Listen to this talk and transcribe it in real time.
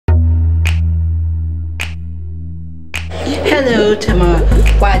Hello to my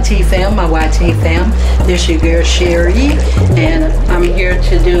YT fam, this your girl Sherry, and I'm here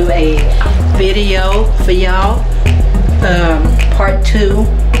to do a video for y'all, part 2.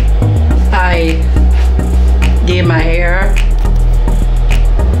 I did my hair,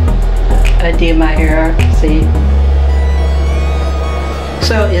 see,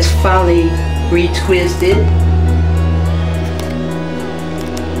 so it's finally retwisted,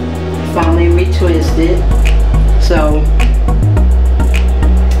 so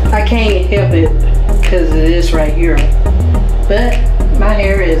I can't help it because of this right here, but my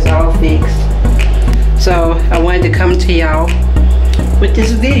hair is all fixed. So I wanted to come to y'all with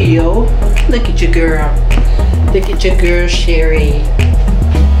this video. Look at your girl, Sherry.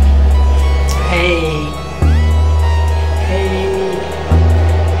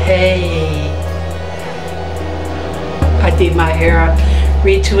 Hey, I did my hair,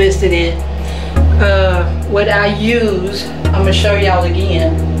 retwisted it. What I use, I'm gonna show y'all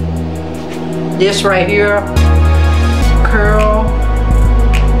again. This right here, curl,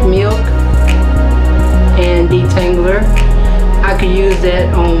 milk, and detangler. I could use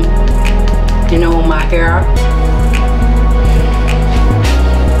that on, on my hair.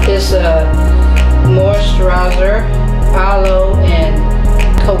 It's a moisturizer, aloe and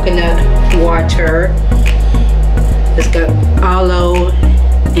coconut water. It's got aloe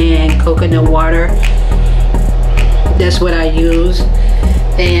and coconut water. That's what I use.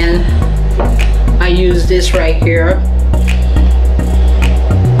 And I use this right here,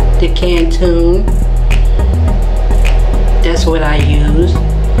 the Cantoon. That's what I use.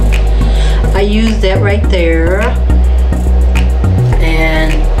 I use that right there,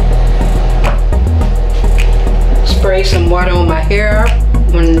 and spray some water on my hair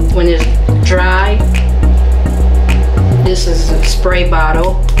when it's dry. This is a spray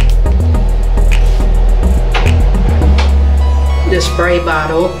bottle. The spray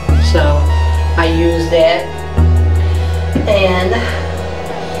bottle. So I use that, and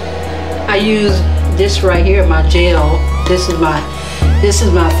I use this right here, my gel. This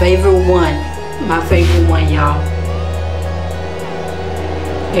is my favorite one. My favorite one, y'all.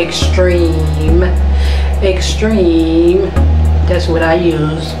 Extreme. That's what I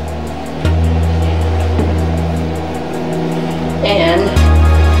use. And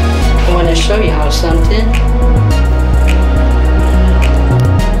I want to show y'all something.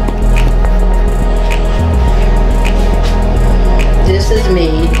 This is me.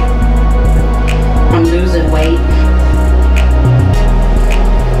 I'm losing weight.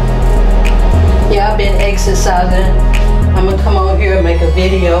 Yeah, I've been exercising. I'm gonna come on here and make a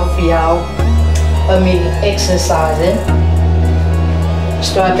video for y'all of me exercising.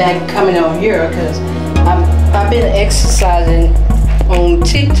 Start back coming on here because I've been exercising on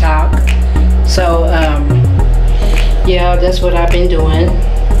TikTok. So yeah, that's what I've been doing.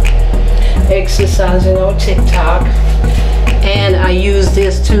 Exercising on TikTok. And I use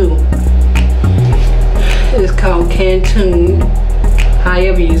this too. It's called Cantoon,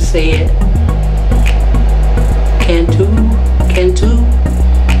 however you say it. Cantoon,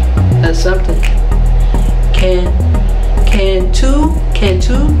 or something. Cantoon.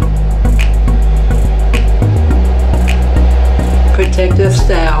 Protective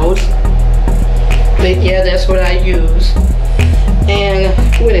Styles. But yeah, that's what I use. And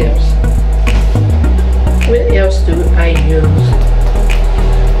what else? What else do I use?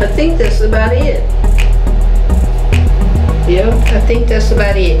 I think that's about it. Yep, I think that's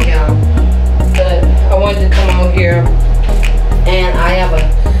about it, y'all. But I wanted to come on here, and I have a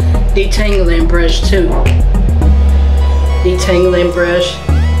detangling brush too. Detangling brush,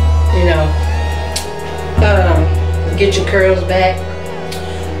 get your curls back,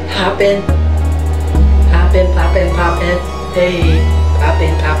 popping. Hey,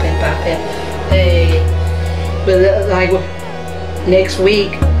 popping. Hey. But like next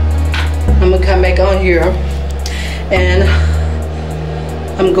week, I'm gonna come back on here, and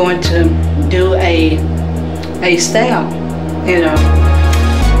I'm going to do a style.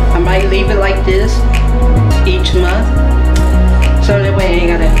 I might leave it like this each month, so that way I ain't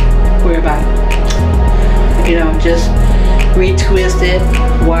gotta worry about it. Just retwist it,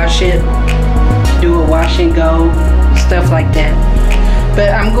 wash it, do a wash and go, stuff like that. But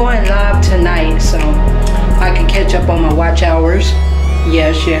I'm going live tonight, so I can catch up on my watch hours.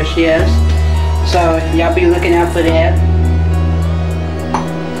 Yes. So y'all be looking out for that.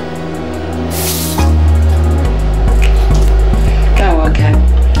 Oh, okay.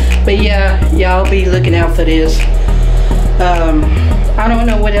 But yeah, y'all be looking out for this. I don't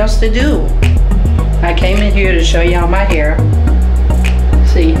know what else to do. I came in here to show y'all my hair.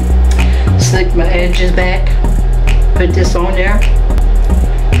 See, slick my edges back. Put this on there.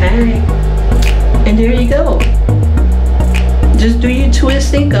 Hey, and there you go. Just do your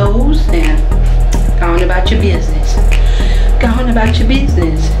twist and goes and go on about your business. Go on about your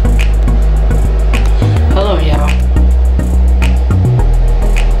business. Hold on, y'all.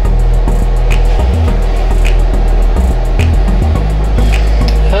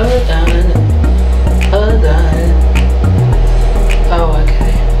 Hold on. Hold on. Oh,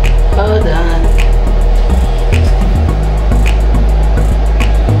 okay. Hold on.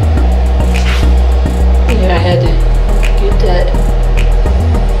 Yeah, I had to get that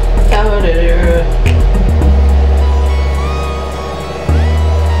out of there.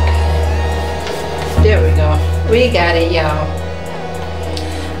 Okay. There we go. We got it, y'all.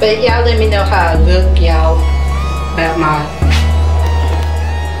 But y'all let me know how I look, y'all, about my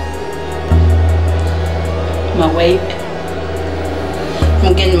weight.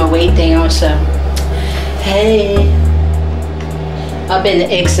 I'm getting my weight down, so hey, I've been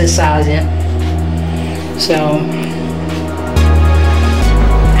exercising, so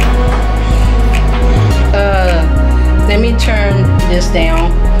let me turn this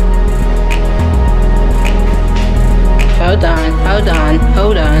down. Hold on, hold on,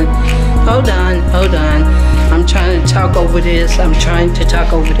 hold on, hold on, hold on. I'm trying to talk over this. I'm trying to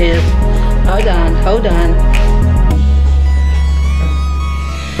talk over this. Hold on, hold on.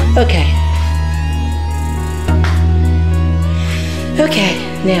 Okay. Okay,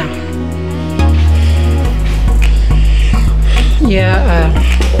 now.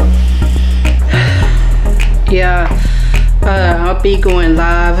 I'll be going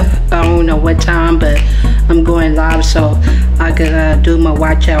live. I don't know what time, but I'm going live so I could do my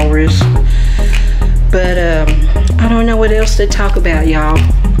watch hours. But I don't know what else to talk about, y'all.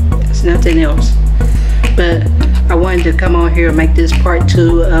 There's nothing else. But I wanted to come on here and make this part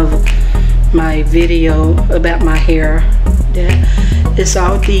 2 of my video about my hair. That it's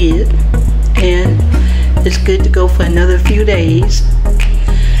all did, and it's good to go for another few days.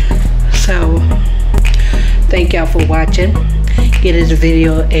 So thank y'all for watching. Give this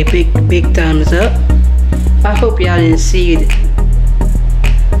video a big thumbs up. I hope y'all didn't see it.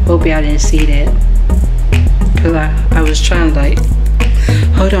 Hope y'all didn't see that, because I was trying to like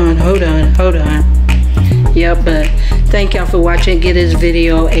hold on. Yeah, but thank y'all for watching. Give this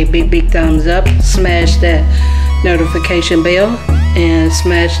video a big thumbs up. Smash that notification bell and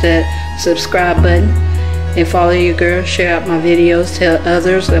smash that subscribe button, and follow your girl. Share out my videos. Tell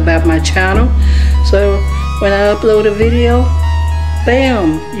others about my channel, so when I upload a video,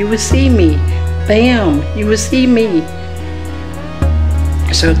 bam, you will see me. Bam, you will see me.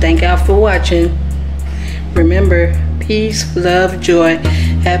 So thank y'all for watching. Remember, peace, love, joy,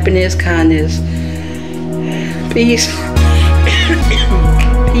 happiness, kindness. Peace,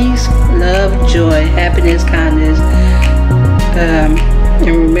 peace, love, joy, happiness, kindness.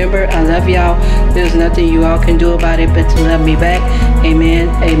 And remember, I love y'all. There's nothing you all can do about it but to love me back. Amen,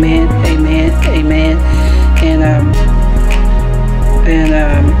 amen, amen, amen.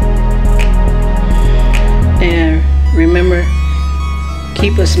 And remember,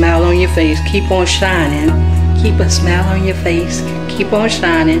 keep a smile on your face. Keep on shining. Keep a smile on your face. Keep on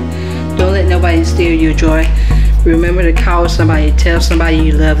shining. Don't let nobody steal your joy. Remember to call somebody, tell somebody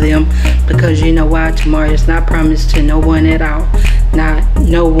you love them, because you know why? Tomorrow is not promised to no one at all. Not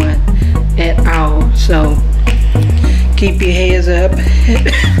no one at all. So keep your heads up.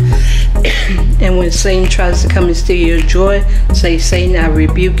 And when Satan tries to come and steal your joy, say, Satan, I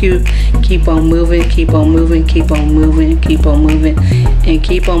rebuke you. Keep on moving, keep on moving, keep on moving, keep on moving, and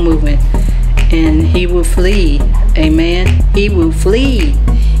keep on moving. And he will flee. Amen. He will flee.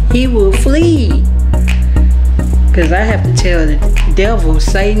 He will flee. Because I have to tell the devil,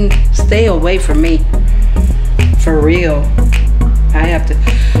 Satan, stay away from me. For real. I have to.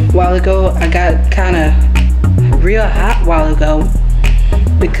 A while ago, I got kind of real hot while ago,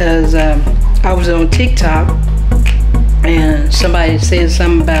 because I was on TikTok and somebody said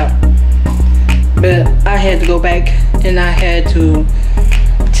something about, but I had to go back and I had to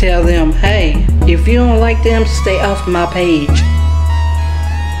tell them, hey, if you don't like them, stay off my page.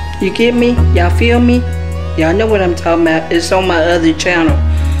 You get me? Y'all feel me? Y'all know what I'm talking about. It's on my other channel.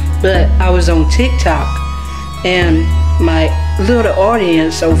 But I was on TikTok, and my little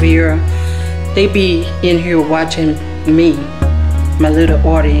audience over here, they be in here watching me. My little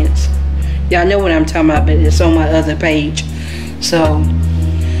audience. Y'all know what I'm talking about, but it's on my other page. So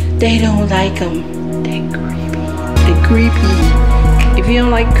they don't like them. They creepy. They creepy. If you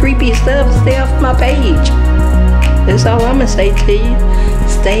don't like creepy stuff, stay off my page. That's all I'm gonna say to you.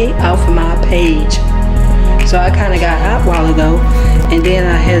 Stay off my page. So I kind of got hot a while ago, and then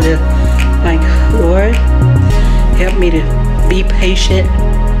I had to, like, Lord, help me to be patient,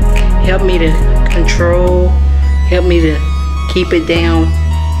 help me to control, help me to keep it down.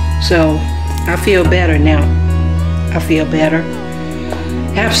 So I feel better now. I feel better.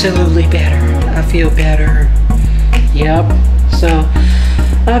 Absolutely better. I feel better. Yep. So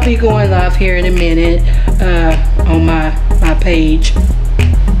I'll be going live here in a minute on my page,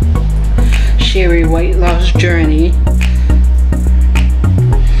 Sherrie Weight Loss Journey.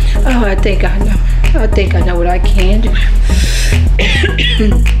 Oh, I think I know. I think I know what I can do.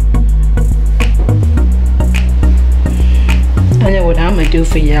 I know what I'm gonna do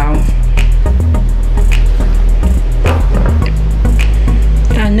for y'all.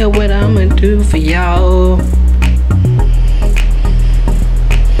 I know what I'm gonna do for y'all.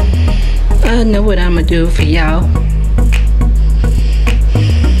 I know what I'm gonna do for y'all.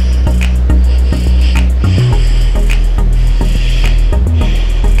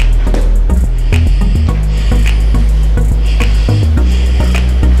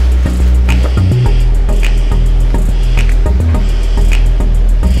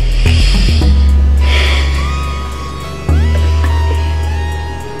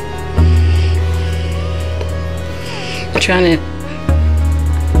 Trying to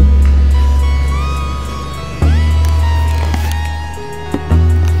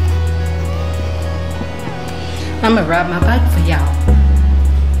I'm gonna ride my bike for y'all.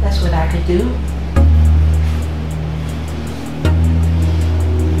 That's what I could do.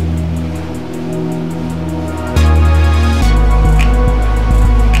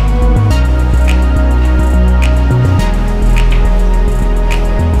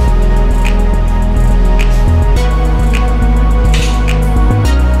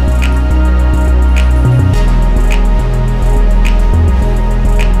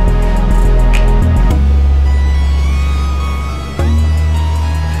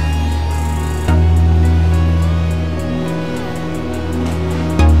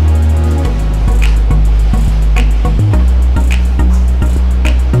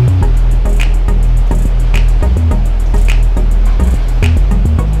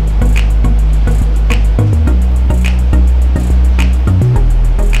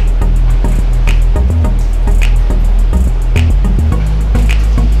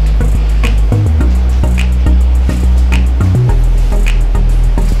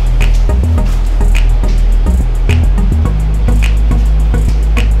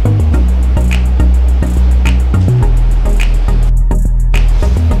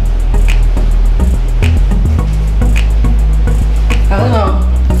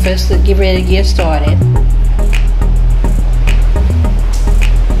 Let's get ready to get started.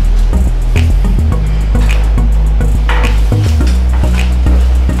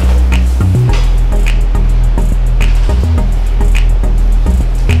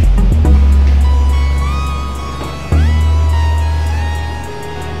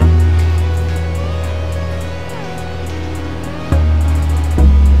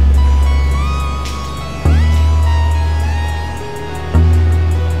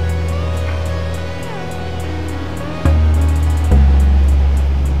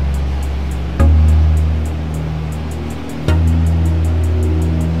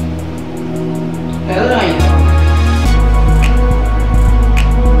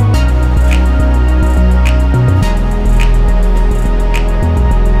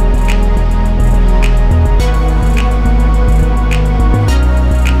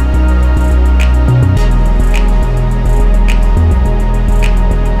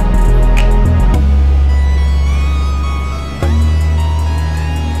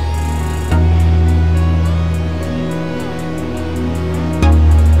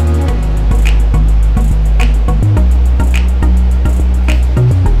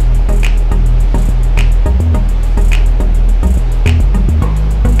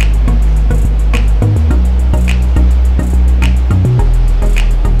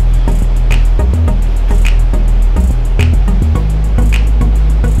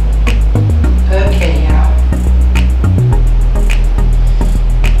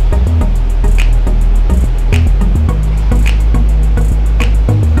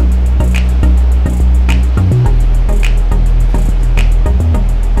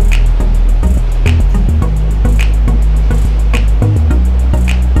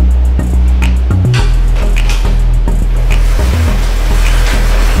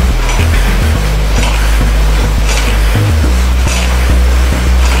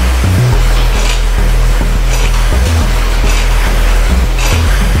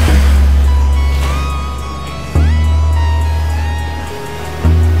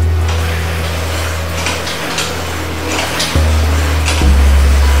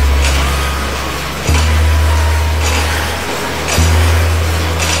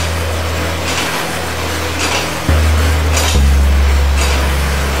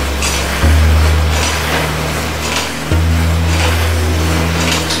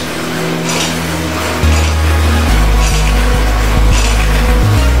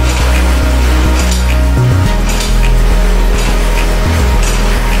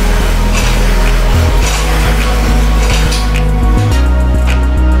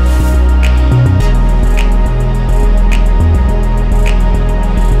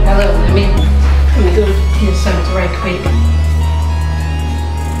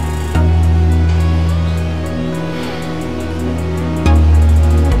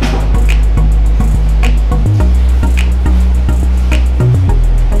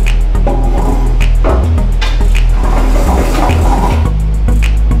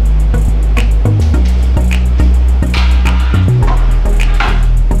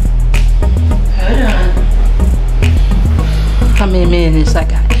 minutes I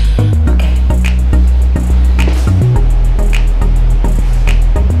got. Okay.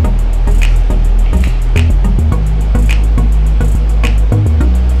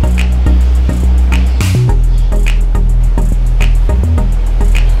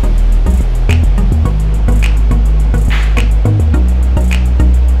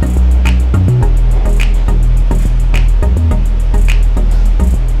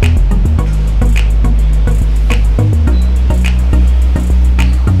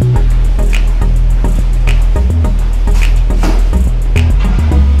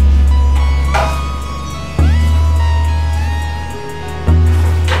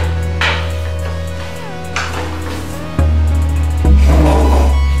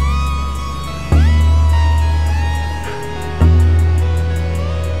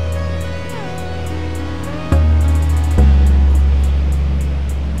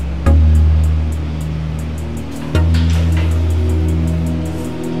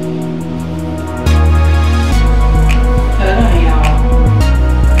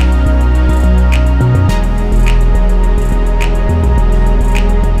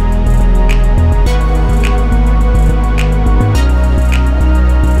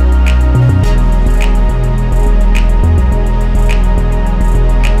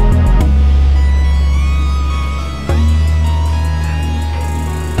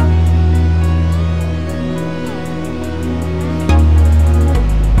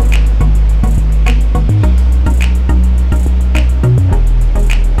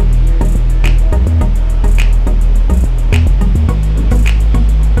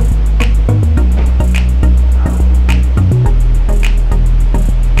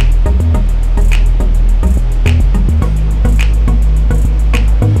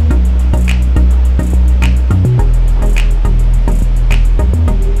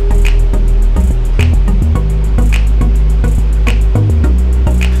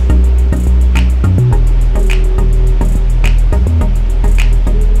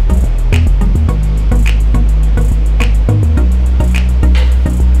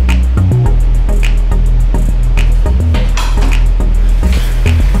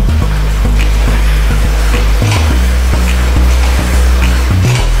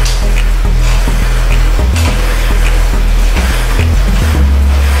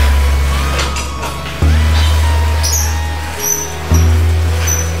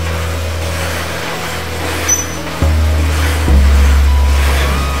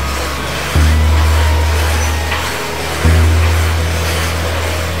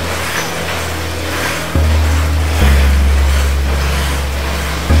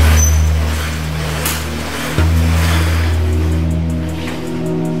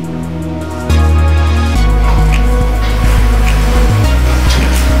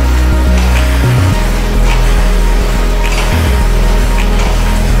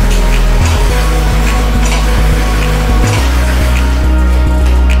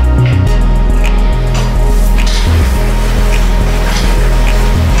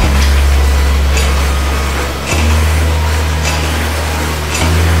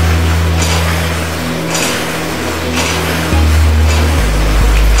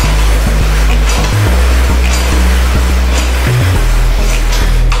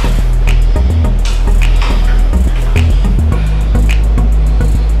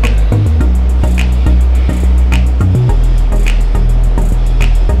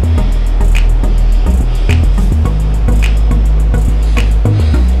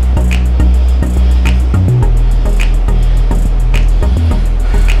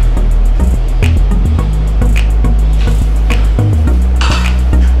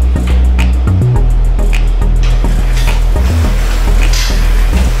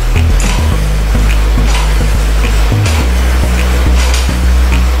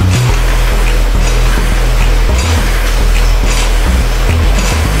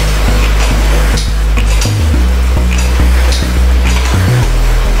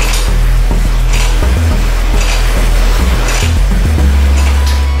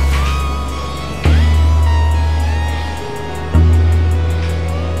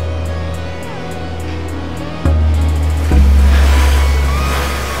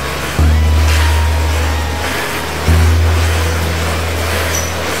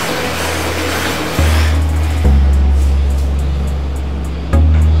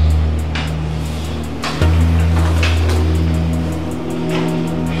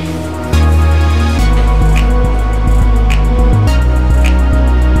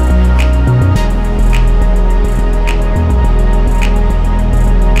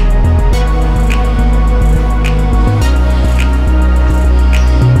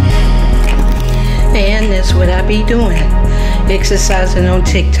 be doing exercising on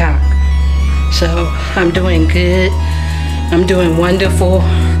TikTok. So I'm doing good. I'm doing wonderful.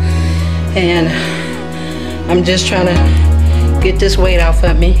 And I'm just trying to get this weight off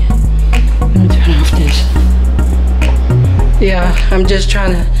of me. Let me turn off this. Yeah, I'm just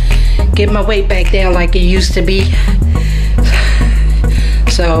trying to get my weight back down like it used to be.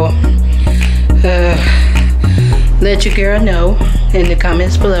 So, let your girl know in the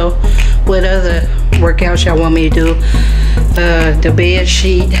comments below what other workouts y'all want me to do. The bed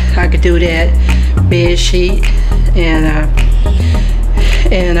sheet, I could do that. Bed sheet and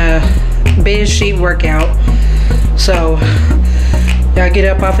bed sheet workout. So y'all get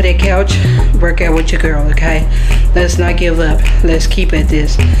up off of that couch, work out with your girl, okay? Let's not give up. Let's keep at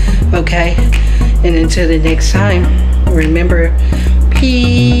this, okay? And until the next time, remember,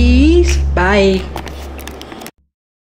 peace. Bye.